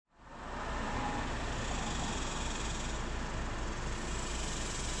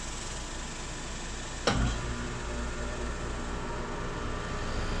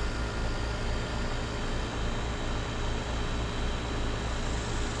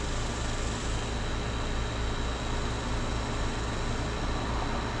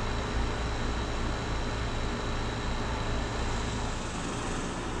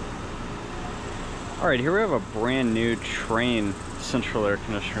Alright, here we have a brand new Trane central air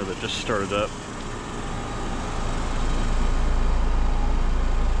conditioner that just started up.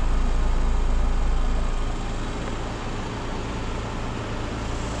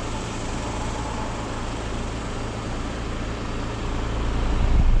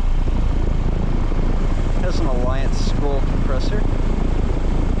 Has an Alliance scroll compressor.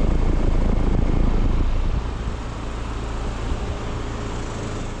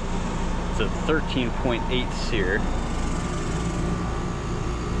 It's a 13.8 SEER.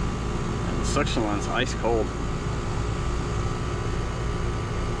 And the suction line's ice cold.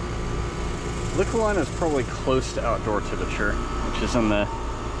 Liquid line is probably close to outdoor temperature, which is in the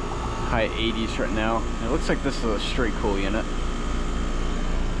high 80s right now. And it looks like this is a straight cool unit.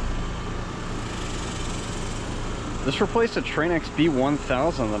 This replaced a Trane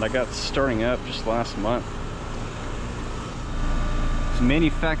XB1000 that I got starting up just last month. It's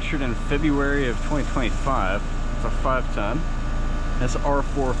manufactured in February of 2025. It's a 5-ton. Has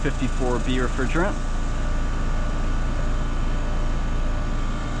R-454B refrigerant.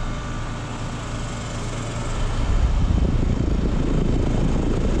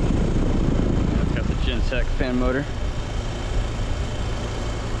 It's got the Gentech fan motor.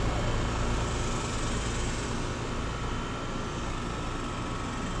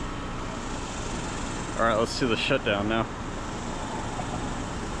 All right, let's do the shutdown now.